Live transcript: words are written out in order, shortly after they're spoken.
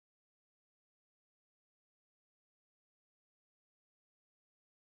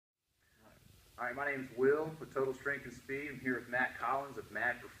All right, my name's Will with Total Strength and Speed. I'm here with Matt Collins of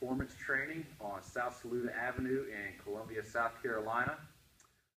Matt Performance Training on South Saluda Avenue in Columbia, South Carolina.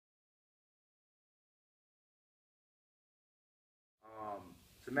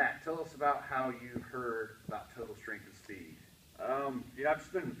 So Matt, tell us about how you heard about Total Strength and Speed. Yeah, I've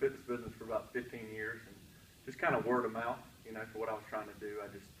just been in the fitness business for about 15 years, and just kind of word of mouth, for what I was trying to do.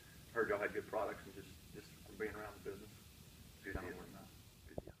 I just heard y'all had good products, and just from being around the business, Good kind deal. of word of mouth.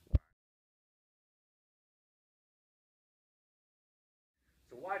 Good deal.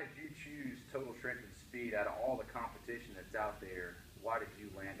 So why did you choose Total Strength and Speed out of all the competition that's out there? Why did you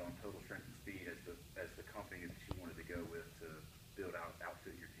land on Total Strength and Speed as the company that you wanted to go with to build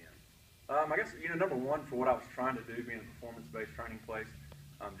outfit your gym? I guess, number one, for what I was trying to do, being a performance-based training place,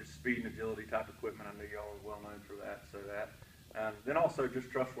 just speed and agility type equipment. I knew y'all were well known for that, so that. Then also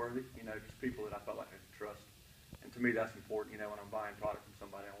just trustworthy, just people that I felt like I could trust. And to me, that's important, when I'm buying product from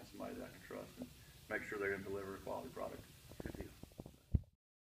somebody, I want somebody that I can trust and make sure they're going to deliver a quality product. Good deal.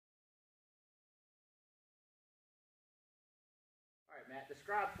 All right, Matt,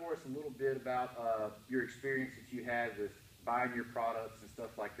 describe for us a little bit about your experience that you had with buying your products and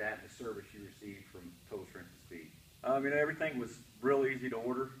stuff like that, and the service you received from Total Strength and Speed. Everything was real easy to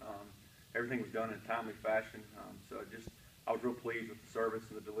order. Everything was done in a timely fashion. I was real pleased with the service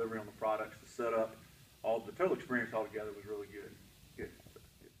and the delivery on the products, the setup, the total experience altogether was really good. Good.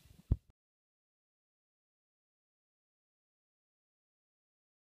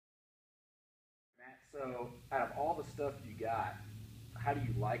 Matt, so out of all the stuff you got, how do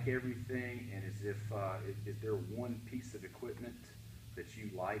you like everything? And is there one piece of equipment that you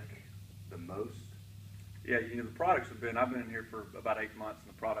like the most? Yeah, the products I've been in here for about 8 months,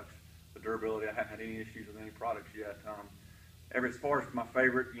 and the durability, I haven't had any issues with any products yet. As far as my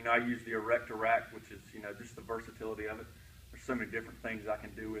favorite, I use the erect-to-rack, which is, just the versatility of it. There's so many different things I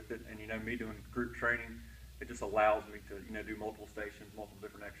can do with it, and, me doing group training, it just allows me to, do multiple stations, multiple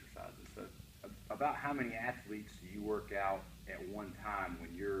different exercises. So, about how many athletes do you work out at one time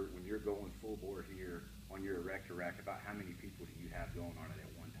when you're going full bore here on your erect-to-rack? About how many people do you have going on it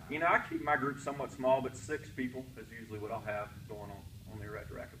at one time? I keep my group somewhat small, but 6 people is usually what I'll have going on the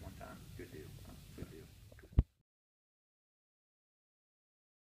erect-to-rack at one time. Good deal. Good deal.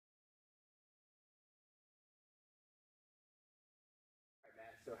 All right,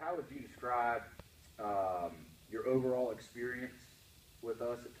 Matt, so how would you describe your overall experience with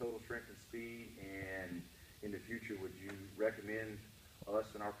us at Total Strength and Speed, and in the future, would you recommend us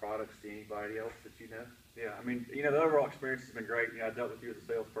and our products to anybody else that you know? Yeah, the overall experience has been great. I dealt with you as a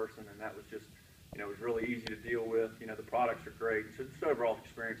salesperson, and that was just, it was really easy to deal with. The products are great. So just overall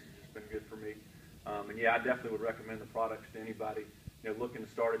experience has just been good for me. And yeah, I definitely would recommend the products to anybody, looking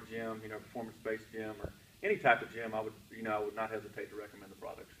to start a gym, performance-based gym, or any type of gym. I would not hesitate to recommend the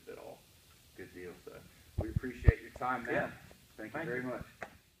products at all. Good deal. So we appreciate your time, Matt. Yeah. Thank you very much.